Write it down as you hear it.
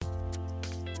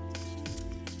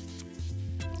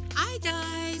Hi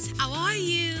guys, how are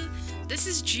you? This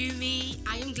is Jumi.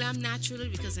 I am glam naturally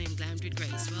because I am glammed with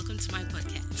grace. Welcome to my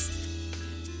podcast.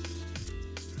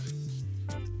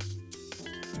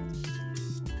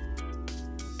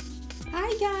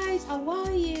 Hi guys, how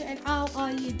are you and how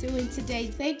are you doing today?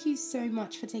 Thank you so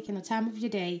much for taking the time of your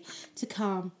day to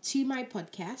come to my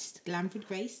podcast, Glammed with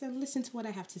Grace, and listen to what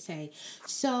I have to say.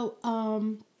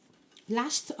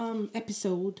 Last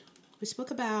episode we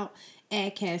spoke about air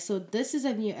care. So this is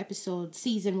a new episode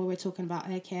season where we're talking about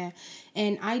hair care,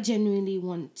 and I genuinely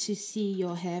want to see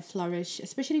your hair flourish,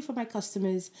 especially for my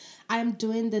customers. I am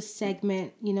doing this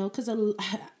segment, because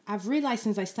I've realized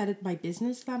since I started my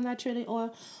business, Glam Naturally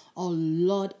Oil, a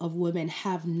lot of women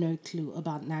have no clue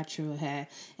about natural hair.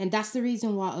 And that's the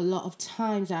reason why a lot of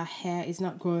times our hair is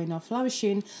not growing or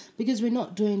flourishing because we're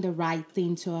not doing the right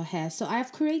thing to our hair. So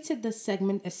I've created this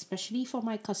segment especially for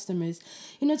my customers,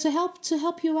 to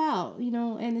help you out,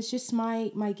 and it's just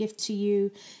my gift to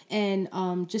you, and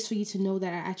just for you to know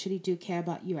that I actually do care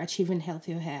about you achieving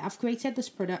healthier hair. I've created this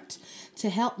product to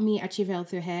help me achieve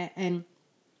healthier hair, and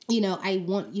I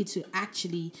want you to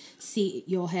actually see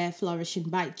your hair flourishing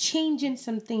by changing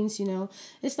some things.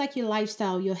 It's like your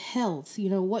lifestyle, your health,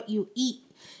 what you eat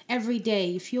every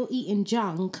day. If you're eating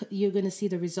junk, you're going to see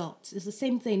the results. It's the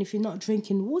same thing. If you're not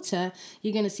drinking water,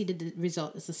 you're going to see the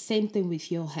result. It's the same thing with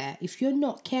your hair. If you're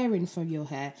not caring for your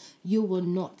hair, you will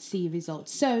not see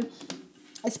results. So,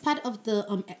 as part of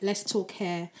the Let's Talk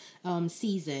Hair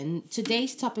season,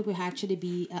 today's topic will actually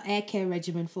be a hair care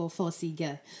regimen for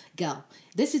 4C girl.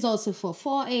 This is also for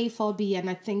 4A, 4B, and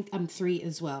I think I'm 3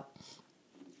 as well.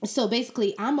 So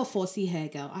basically, I'm a 4C hair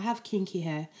girl. I have kinky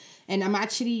hair. And I'm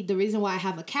actually, the reason why I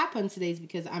have a cap on today is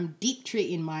because I'm deep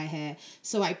treating my hair.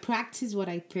 So I practice what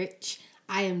I preach.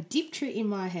 I am deep treating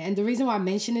my hair, and the reason why I'm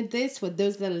mentioning this for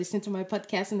those that are listening to my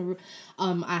podcast at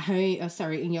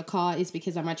home, in your car, is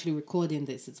because I'm actually recording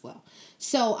this as well.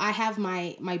 So I have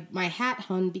my hat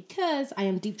on because I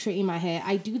am deep treating my hair.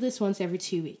 I do this once every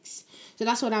 2 weeks, so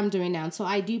that's what I'm doing now. So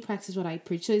I do practice what I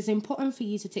preach. So it's important for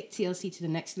you to take TLC to the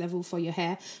next level for your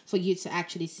hair, for you to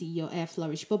actually see your hair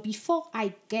flourish. But before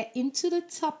I get into the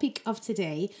topic of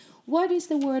today, what is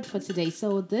the word for today?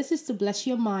 So this is to bless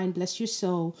your mind, bless your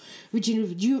soul,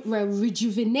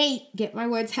 rejuvenate, get my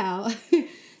words out,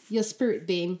 your spirit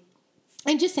being,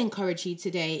 and just encourage you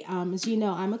today. As you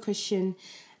know, I'm a Christian.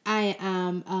 I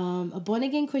am a born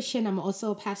again Christian. I'm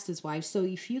also a pastor's wife. So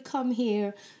if you come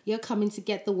here, you're coming to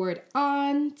get the word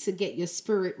on, to get your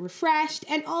spirit refreshed,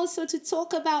 and also to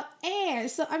talk about air.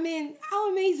 So I mean, how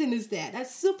amazing is that?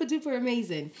 That's super duper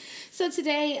amazing. So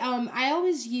today, I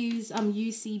always use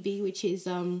UCB, which is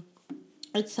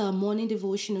it's a morning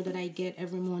devotional that I get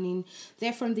every morning.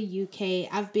 They're from the UK.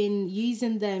 I've been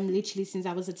using them literally since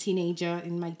I was a teenager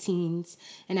in my teens,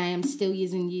 and I am still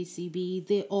using UCB.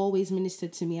 They always minister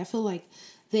to me. I feel like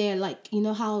they're like,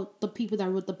 how the people that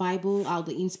wrote the Bible, how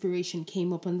the inspiration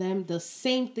came upon them. The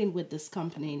same thing with this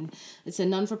company. It's a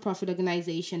non-for-profit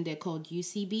organization. They're called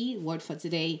UCB, word for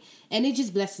today. And it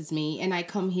just blesses me. And I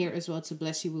come here as well to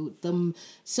bless you with them.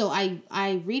 So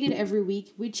I read it every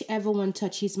week, whichever one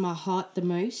touches my heart the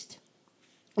most,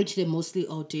 which they mostly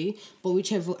all do, but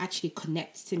whichever actually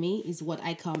connects to me is what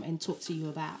I come and talk to you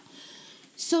about.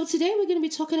 So today we're going to be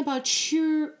talking about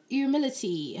true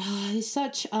humility. It's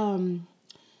such a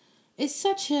it's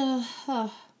such an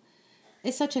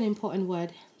important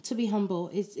word to be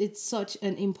humble. It's such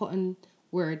an important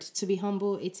word to be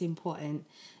humble. It's important.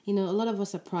 A lot of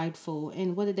us are prideful,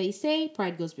 and what did they say?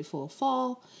 Pride goes before a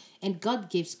fall, and God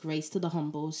gives grace to the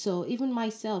humble. So even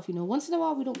myself, once in a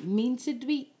while we don't mean to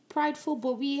be prideful,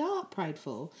 but we are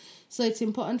prideful. So it's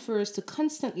important for us to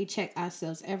constantly check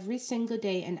ourselves every single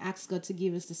day and ask God to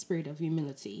give us the spirit of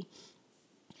humility.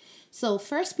 So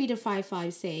 1 Peter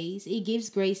 5:5 says, He gives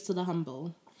grace to the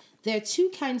humble. There are two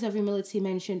kinds of humility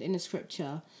mentioned in the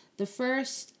scripture. The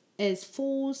first is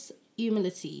false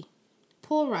humility.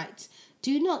 Paul writes,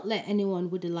 Do not let anyone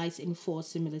who delights in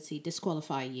false humility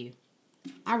disqualify you.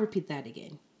 I'll repeat that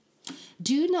again.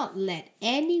 Do not let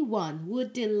anyone who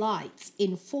delights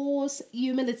in false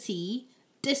humility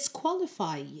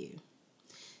disqualify you.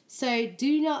 So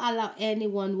do not allow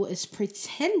anyone who is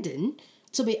pretending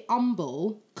to be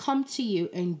humble come to you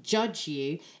and judge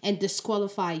you and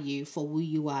disqualify you for who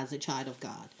you are as a child of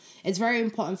God. It's very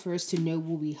important for us to know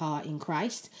who we are in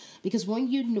Christ, because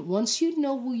once you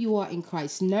know who you are in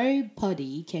Christ,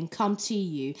 nobody can come to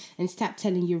you and start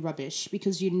telling you rubbish,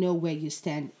 because you know where you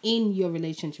stand in your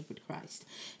relationship with Christ.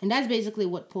 And that's basically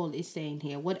what Paul is saying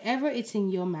here. Whatever it's in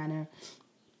your manner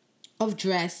of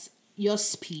dress, your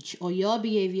speech, or your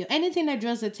behavior, anything that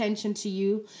draws attention to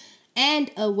you,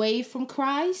 and away from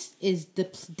Christ is the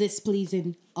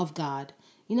displeasing of God.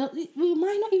 You know, you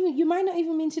might not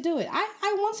even mean to do it.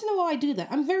 I once in a while I do that.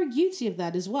 I'm very guilty of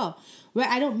that as well. Where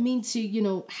I don't mean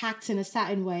to, act in a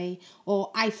certain way,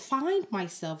 or I find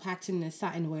myself acting in a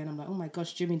certain way and I'm like, oh my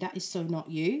gosh, Jimmy, that is so not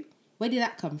you. Where did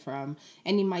that come from?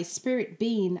 And in my spirit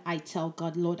being, I tell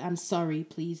God, Lord, I'm sorry,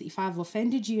 please. If I've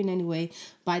offended you in any way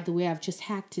by the way I've just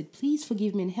acted, please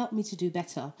forgive me and help me to do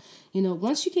better.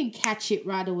 Once you can catch it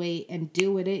right away and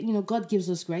deal with it, God gives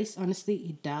us grace. Honestly,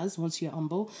 He does once you're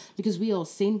humble, because we all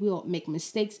sin. We all make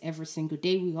mistakes every single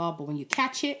day. We all, but when you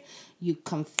catch it, you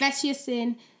confess your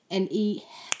sin, and He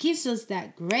gives us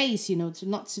that grace, to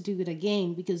not to do it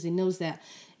again, because He knows that,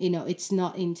 it's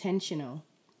not intentional.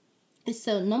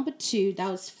 So number 2, that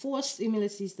was forced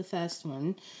humility is the first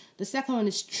one. The second one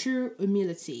is true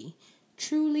humility.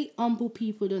 Truly humble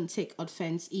people don't take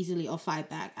offense easily or fight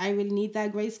back. I really need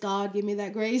that grace, God. Give me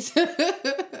that grace.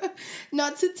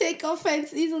 Not to take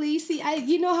offense easily. You see,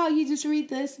 you know how you just read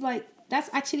this? Like, that's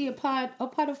actually a part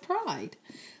of pride.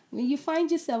 When you find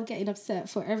yourself getting upset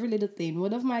for every little thing.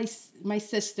 One of my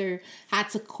sister had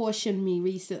to caution me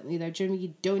recently that, Jeremy,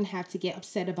 you don't have to get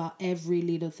upset about every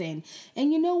little thing.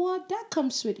 And you know what? That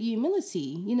comes with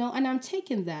humility, and I'm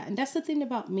taking that. And that's the thing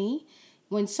about me.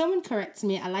 When someone corrects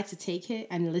me, I like to take it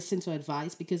and listen to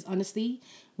advice, because honestly,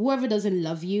 whoever doesn't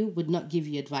love you would not give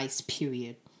you advice,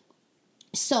 period.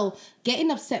 So getting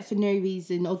upset for no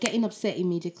reason, or getting upset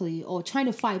immediately, or trying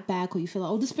to fight back, or you feel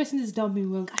like, oh, this person has done me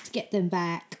wrong, I have to get them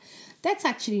back. That's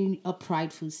actually a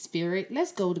prideful spirit.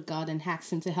 Let's go to God and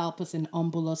ask Him to help us and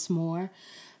humble us more.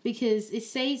 Because it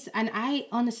says, and I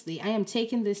am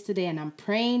taking this today and I'm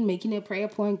praying, making a prayer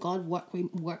point. God, work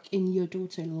in your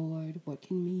daughter, Lord. Work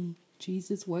in me.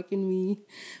 Jesus, work in me.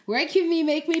 Work in me,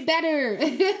 make me better.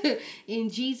 In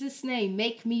Jesus' name,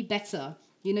 make me better.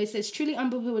 It says, truly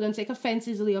humble people don't take offense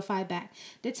easily or fight back.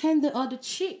 They turn the other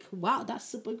cheek. Wow, that's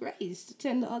super grace. To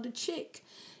turn the other cheek.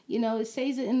 It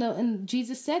says it and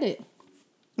Jesus said it.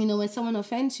 When someone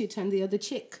offends you, turn the other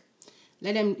cheek.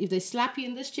 Let them, if they slap you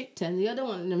in this cheek, turn the other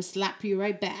one, and them slap you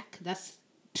right back. That's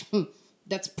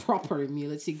proper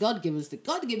humility. God give me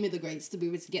the grace to be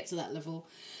able to get to that level.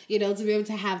 To be able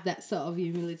to have that sort of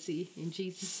humility in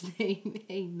Jesus' name.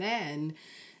 Amen.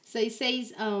 So it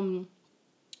says,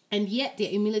 and yet their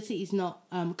humility is not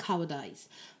cowardice.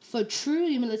 For true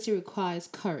humility requires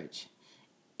courage.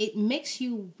 It makes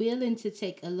you willing to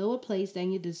take a lower place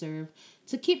than you deserve,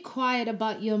 to keep quiet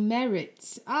about your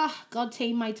merits. God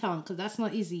tame my tongue, because that's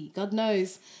not easy. God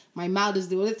knows my mouth is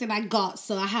the only thing I got,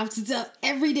 so I have to tell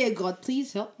every day, God,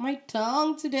 please help my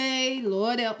tongue today.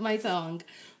 Lord, help my tongue.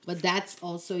 But that's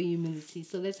also humility.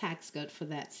 So let's ask God for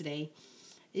that today.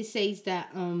 It says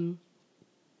that, and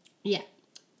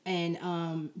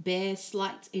bear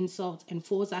slight insult and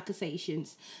false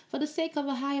accusations for the sake of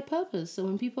a higher purpose. So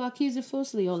when people accuse you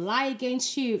falsely or lie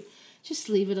against you, just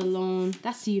leave it alone.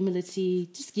 That's humility.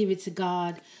 Just give it to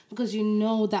God, because you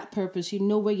know that purpose. You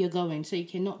know where you're going, so you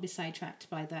cannot be sidetracked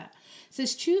by that. It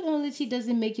says true humility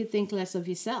doesn't make you think less of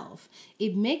yourself.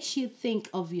 It makes you think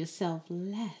of yourself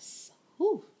less.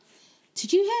 Ooh.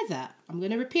 Did you hear that? I'm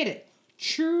going to repeat it.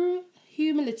 True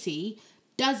humility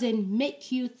doesn't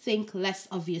make you think less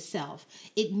of yourself.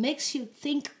 It makes you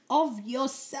think of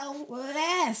yourself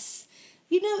less.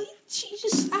 You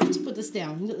just have to put this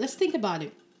down. Let's think about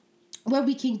it. Where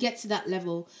we can get to that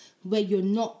level where you're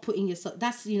not putting yourself,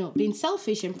 that's, being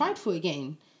selfish and prideful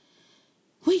again.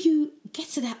 Where you get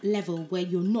to that level where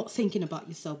you're not thinking about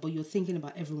yourself, but you're thinking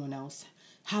about everyone else.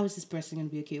 How is this person going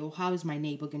to be okay? Or how is my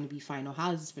neighbor going to be fine? Or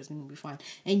how is this person going to be fine?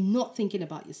 And not thinking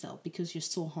about yourself because you're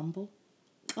so humble.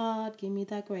 God, give me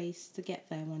that grace to get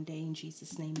there one day in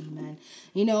Jesus' name, amen.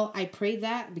 I pray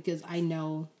that because I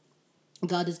know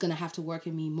God is going to have to work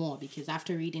in me more, because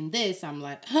after reading this, I'm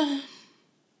like,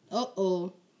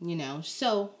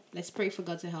 so let's pray for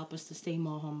God to help us to stay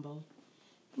more humble.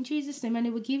 In Jesus' name, and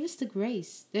it will give us the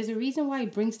grace. There's a reason why He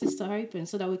brings this to open,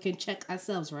 so that we can check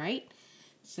ourselves, right?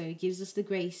 So it gives us the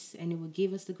grace, and it will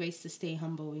give us the grace to stay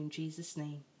humble in Jesus'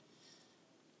 name.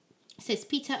 It says,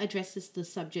 Peter addresses the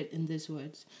subject in these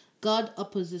words. God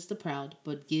opposes the proud,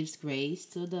 but gives grace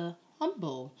to the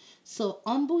humble. So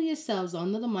humble yourselves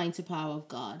under the mighty power of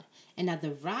God, and at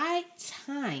the right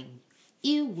time,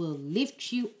 He will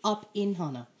lift you up in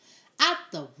honor. At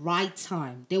the right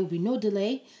time. There will be no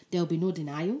delay. There will be no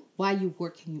denial. While you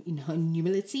work in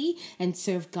humility and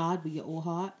serve God with your whole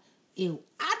heart,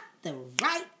 at the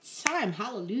right time,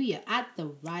 hallelujah, at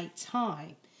the right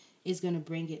time, is going to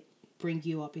bring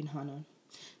you up in honor.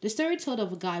 The story told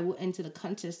of a guy who entered a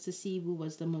contest to see who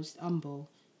was the most humble.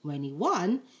 When he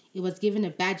won, he was given a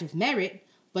badge of merit,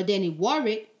 but then he wore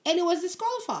it and it was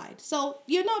disqualified. So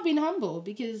you're not being humble,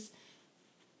 because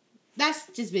that's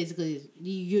just basically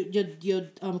you're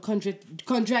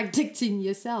contradicting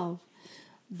yourself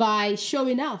by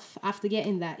showing off after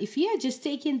getting that. If you had just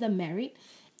taken the merit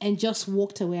and just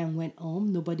walked away and went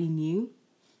home, nobody knew,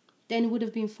 then it would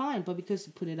have been fine. But because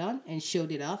you put it on and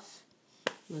showed it off,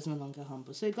 it was no longer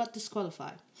humble. So it got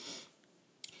disqualified.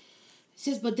 It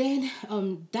says, but then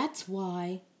that's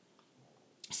why,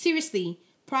 seriously,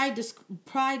 pride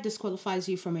disqualifies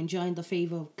you from enjoying the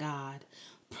favor of God.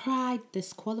 Pride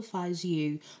disqualifies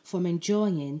you from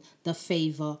enjoying the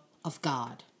favor of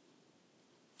God.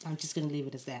 I'm just going to leave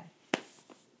it as that.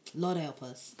 Lord help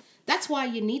us. That's why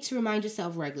you need to remind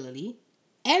yourself regularly.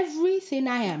 Everything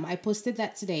I am, I posted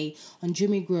that today on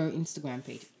Jimmy Grow Instagram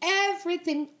page.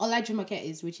 Everything Olajumoke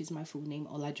is, which is my full name,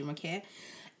 Olajumoke.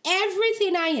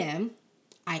 Everything I am,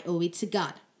 I owe it to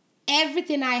God.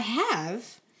 Everything I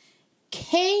have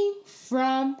came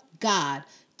from God.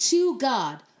 To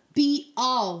God be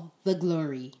all the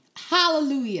glory.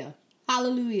 Hallelujah.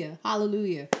 Hallelujah.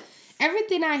 Hallelujah.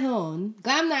 Everything I own,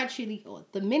 Glam Naturally,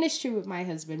 the ministry with my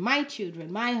husband, my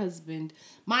children, my husband,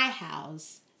 my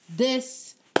house,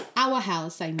 our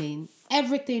house,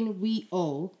 everything we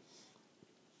owe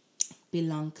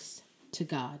belongs to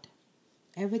God.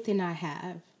 Everything I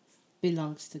have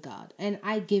belongs to God. And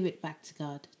I give it back to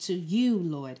God. To you,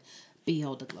 Lord, be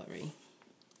all the glory.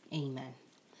 Amen.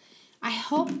 I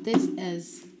hope this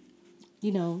has,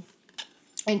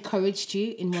 encouraged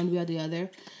you in one way or the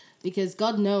other, because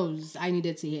God knows I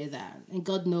needed to hear that. And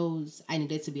God knows I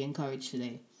needed to be encouraged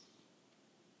today.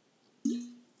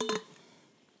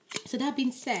 So that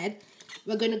being said,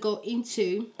 we're going to go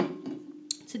into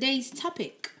today's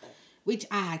topic, which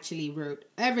I actually wrote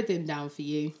everything down for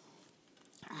you.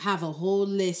 I have a whole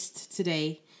list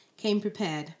today, came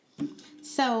prepared.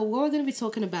 So what we're going to be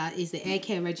talking about is the hair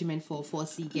care regimen for a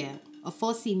 4C girl. A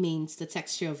 4C means the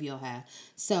texture of your hair.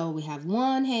 So we have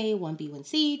 1A, 1B,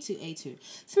 1C, 2A, 2.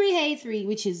 3A, 3,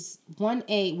 which is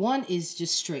 1A. 1 is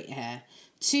just straight hair.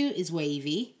 2 is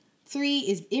wavy. 3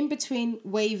 is in between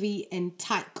wavy and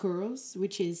tight curls,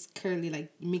 which is curly,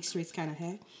 like mixed race kind of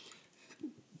hair.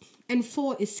 And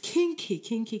 4 is kinky,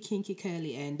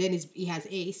 curly. And then it has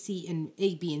A, C, and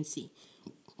A, B, and C.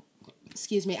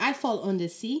 Excuse me. I fall under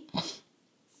C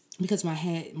because my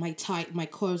hair, my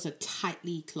curls are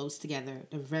tightly close together.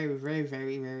 They're very, very,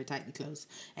 very, very tightly close.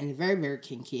 And they're very, very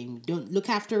kinky. And don't look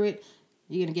after it.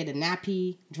 You're going to get a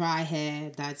nappy, dry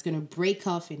hair that's going to break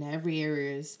off in every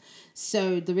areas.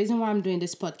 So the reason why I'm doing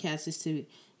this podcast is to,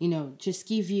 just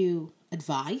give you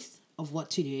advice of what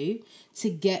to do to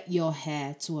get your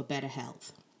hair to a better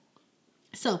health.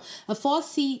 So a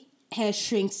 4C hair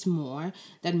shrinks more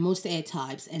than most hair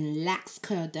types and lacks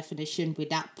curl definition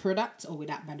without product or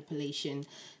without manipulation.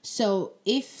 So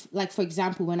if, like, for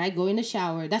example, when I go in the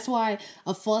shower, that's why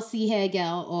a 4C hair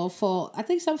girl, or I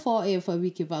think some 4A for a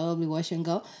week if I only wash and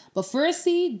go. But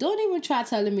 4C, don't even try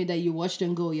telling me that you washed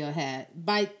and go your hair.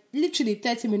 By literally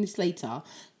 30 minutes later,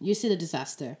 you see the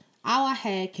disaster. Our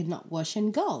hair cannot wash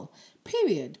and go.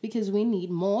 Period. Because we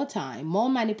need more time, more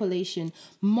manipulation,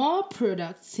 more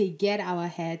product to get our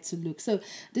hair to look. So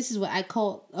this is what I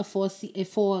call a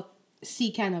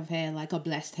 4C kind of hair, like a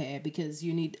blessed hair, because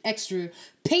you need extra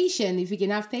patience. If you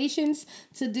can have patience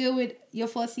to deal with your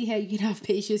 4C hair, you can have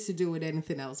patience to deal with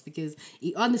anything else, because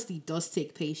it honestly does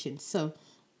take patience. So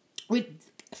with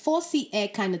 4C hair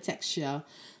kind of texture,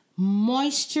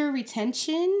 moisture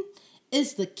retention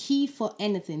is the key for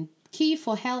anything. Key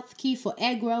for health, key for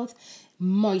hair growth,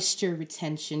 moisture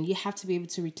retention. You have to be able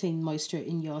to retain moisture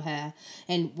in your hair.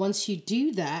 And once you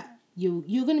do that,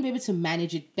 you're going to be able to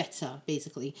manage it better,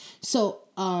 basically. So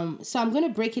I'm going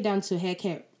to break it down to hair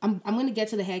care. I'm going to get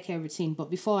to the hair care routine, but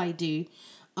before I do,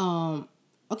 I'm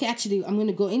going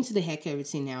to go into the hair care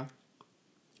routine now.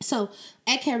 So,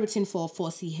 hair care routine for a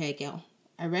 4C hair girl.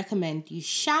 I recommend you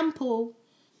shampoo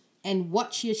and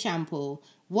watch your shampoo.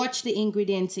 Watch the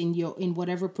ingredients in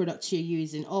whatever products you're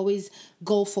using. Always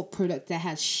go for product that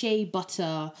has shea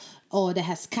butter or that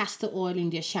has castor oil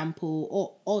in their shampoo,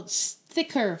 or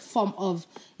thicker form of,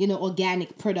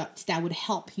 organic products that would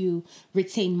help you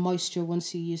retain moisture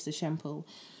once you use the shampoo.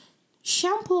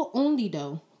 Shampoo only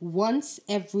though, once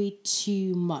every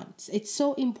 2 months. It's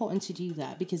so important to do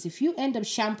that, because if you end up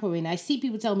shampooing, I see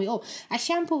people tell me, oh, I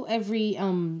shampoo every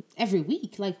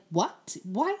week. Like, what?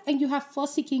 Why? And you have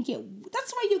 4C kinky.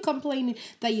 That's why you're complaining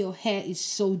that your hair is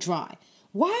so dry.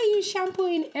 Why are you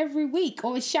shampooing every week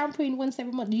or shampooing once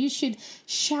every month? You should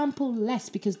shampoo less,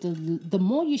 because the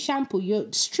more you shampoo,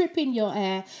 you're stripping your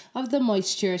hair of the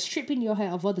moisture, stripping your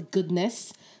hair of all the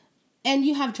goodness, and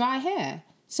you have dry hair.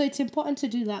 So it's important to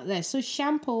do that less. So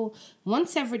shampoo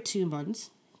once every 2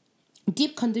 months.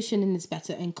 Deep conditioning is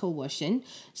better than co-washing.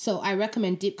 So I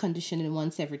recommend deep conditioning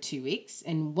once every 2 weeks.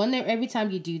 And every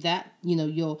time you do that,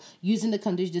 you're using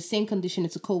the same conditioner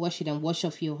to co-wash it and wash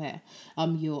off your hair,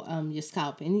 your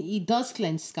scalp. And it does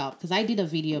cleanse scalp, because I did a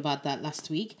video about that last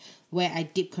week where I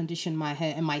deep condition my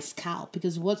hair and my scalp.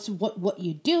 Because what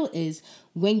you do is,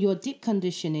 when you're deep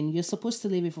conditioning, you're supposed to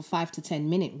leave it for 5 to 10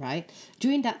 minutes, right?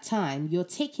 During that time, you're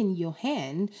taking your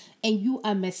hand and you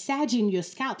are massaging your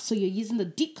scalp. So you're using the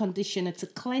deep conditioner to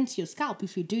cleanse your scalp.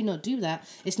 If you do not do that,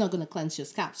 it's not going to cleanse your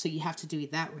scalp. So you have to do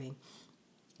it that way.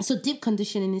 So deep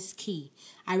conditioning is key.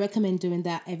 I recommend doing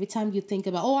that every time you think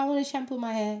about, I want to shampoo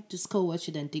my hair, just co-wash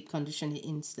it and deep condition it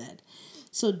instead.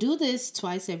 So do this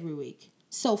twice every week.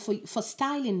 So for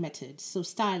styling methods,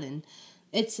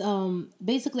 it's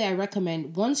basically, I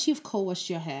recommend, once you've co-washed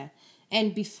your hair,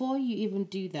 and before you even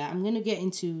do that, I'm going to get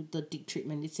into the deep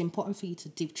treatment. It's important for you to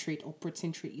deep treat or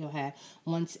protein treat your hair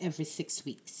once every 6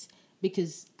 weeks.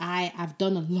 Because I've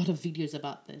done a lot of videos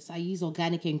about this. I use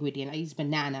organic ingredient. I use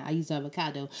banana. I use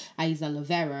avocado. I use aloe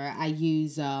vera. I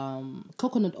use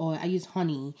coconut oil. I use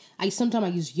honey. Sometimes I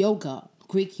use yogurt,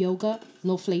 Greek yogurt,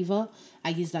 no flavor. I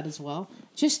use that as well,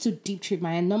 just to deep treat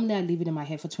my hair. Normally, I leave it in my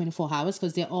hair for 24 hours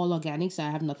because they're all organic, so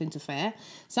I have nothing to fear.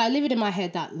 So I leave it in my hair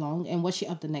that long and wash it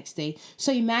up the next day.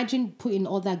 So imagine putting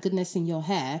all that goodness in your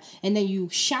hair and then you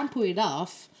shampoo it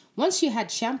off. Once you had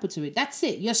shampoo to it, that's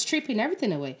it. You're stripping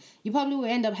everything away. You probably will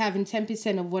end up having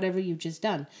 10% of whatever you've just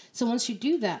done. So once you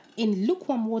do that, in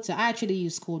lukewarm water, I actually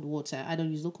use cold water. I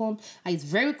don't use lukewarm. I use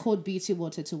very cold beauty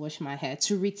water to wash my hair,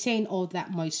 to retain all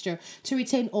that moisture, to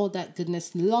retain all that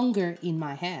goodness longer in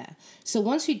my hair. So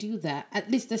once you do that, at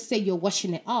least, let's say you're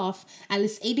washing it off, at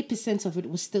least 80% of it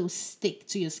will still stick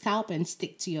to your scalp and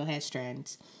stick to your hair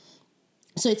strands.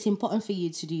 So it's important for you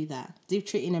to do that. Deep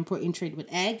treating and protein treat with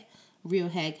egg.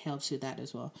 Real egg helps with that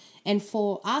as well. And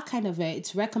for our kind of hair,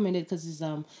 it's recommended, because it's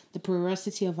the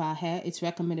porosity of our hair, it's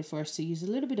recommended for us to use a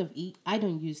little bit of EAT. I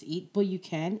don't use EAT, but you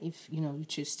can if you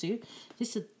choose to.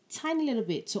 Just a tiny little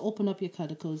bit to open up your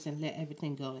cuticles and let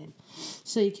everything go in.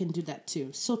 So you can do that too.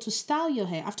 So to style your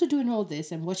hair, after doing all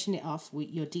this and washing it off with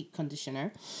your deep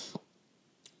conditioner,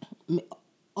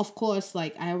 of course,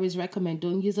 like I always recommend,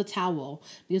 don't use a towel,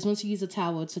 because once you use a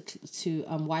towel to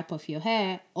wipe off your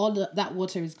hair, all that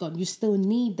water is gone. You still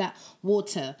need that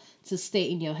water to stay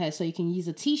in your hair, so you can use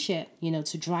a t-shirt,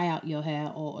 to dry out your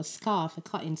hair, or a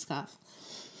cotton scarf.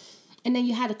 And then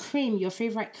you had a cream, your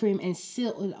favorite cream, and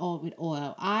seal it all with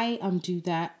oil. I do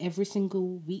that every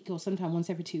single week, or sometimes once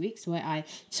every 2 weeks, where I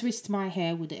twist my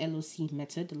hair with the LOC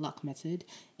method, the lock method.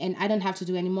 And I don't have to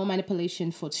do any more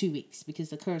manipulation for 2 weeks because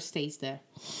the curl stays there.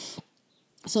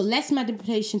 So less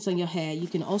manipulations on your hair. You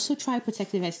can also try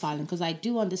protective hairstyling, because I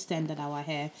do understand that our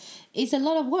hair is a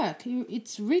lot of work.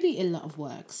 It's really a lot of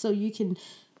work. So you can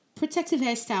protective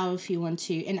hairstyle if you want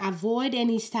to, and avoid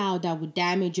any style that would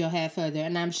damage your hair further.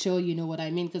 And I'm sure you know what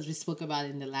I mean, because we spoke about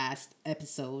it in the last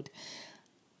episode.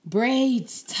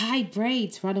 Braids, tight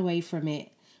braids, run away from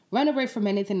it. Run away from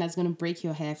anything that's going to break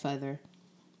your hair further.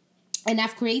 And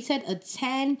I've created a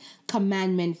 10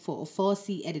 commandment for a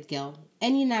 4C edit girl.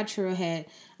 Any natural hair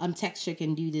texture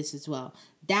can do this as well.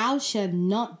 Thou shalt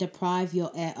not deprive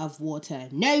your hair of water.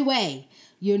 No way.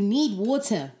 You need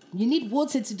water. You need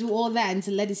water to do all that and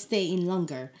to let it stay in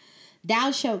longer.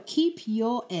 Thou shalt keep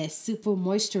your hair super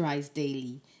moisturized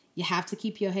daily. You have to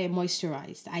keep your hair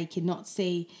moisturized. I cannot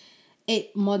say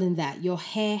it more than that. Your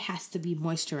hair has to be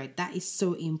moisturized. That is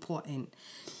so important.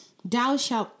 Thou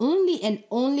shalt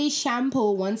only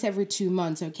shampoo once every 2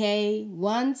 months, okay?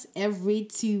 Once every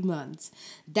 2 months.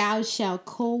 Thou shalt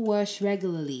co-wash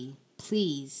regularly.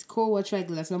 Please, co-wash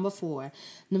regularly. That's number 4.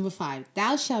 Number 5,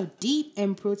 thou shalt deep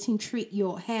and protein treat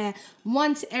your hair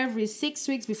once every 6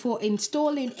 weeks before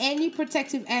installing any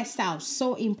protective hairstyle.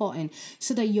 So important.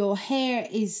 So that your hair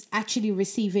is actually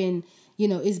receiving,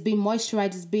 it's being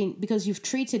moisturized, because you've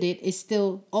treated it, it's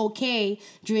still okay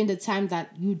during the time that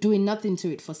you're doing nothing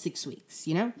to it for 6 weeks,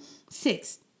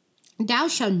 6, thou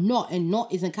shalt not, and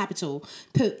not is in capital,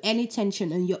 put any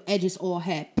tension on your edges or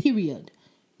hair, period.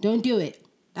 Don't do it.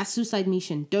 That's suicide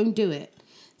mission. Don't do it.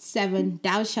 7,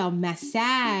 thou shalt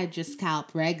massage your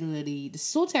scalp regularly. It's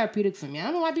so therapeutic for me. I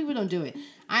don't know why people don't do it.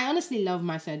 I honestly love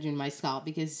massaging my scalp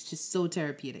because it's just so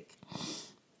therapeutic.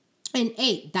 And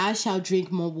 8, thou shalt drink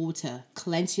more water.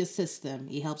 Cleanse your system.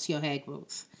 It helps your hair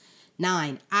growth.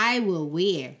 9,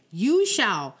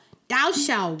 thou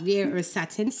shalt wear a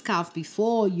satin scarf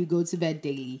before you go to bed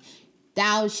daily.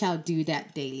 Thou shalt do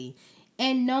that daily.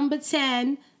 And number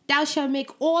 10, thou shalt make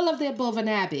all of the above an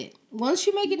habit. Once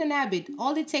you make it an habit,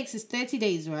 all it takes is 30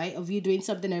 days, right, of you doing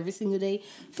something every single day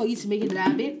for you to make it an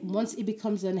habit. Once it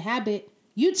becomes an habit,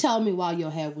 you tell me why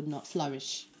your hair would not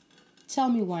flourish. Tell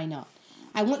me why not.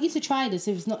 I want you to try this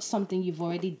if it's not something you're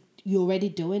already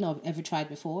doing or ever tried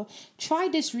before. Try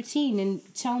this routine and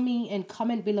tell me and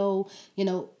comment below,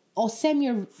 or send me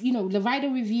write a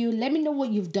review. Let me know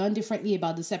what you've done differently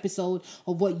about this episode,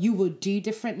 or what you would do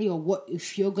differently, or what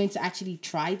if you're going to actually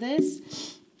try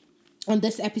this on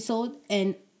this episode,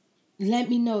 and let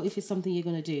me know if it's something you're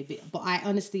going to do. But I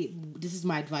honestly, this is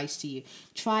my advice to you.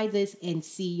 Try this and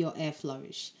see your hair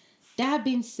flourish. That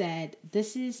being said,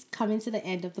 this is coming to the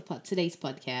end of today's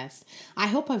podcast. I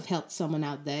hope I've helped someone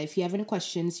out there. If you have any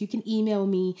questions, you can email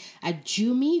me at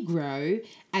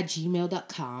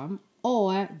jumigrow@gmail.com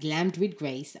or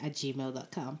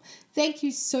glamedwithgrace@gmail.com. Thank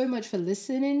you so much for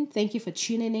listening. Thank you for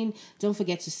tuning in. Don't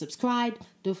forget to subscribe.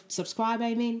 Don't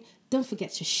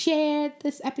forget to share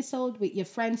this episode with your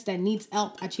friends that needs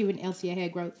help achieving healthier hair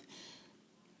growth.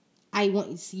 I want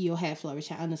you to see your hair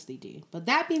flourish. I honestly do. But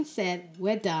that being said,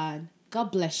 we're done.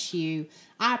 God bless you.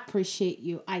 I appreciate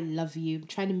you. I love you. I'm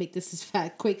trying to make this as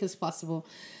quick as possible,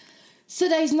 so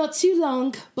that it's not too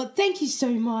long. But thank you so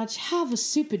much. Have a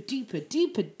super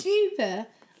duper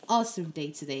awesome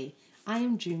day today. I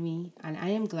am Dreamy, and I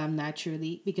am Glam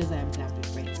Naturally because I am Glammed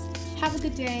with Grace. Have a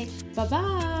good day.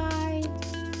 Bye-bye.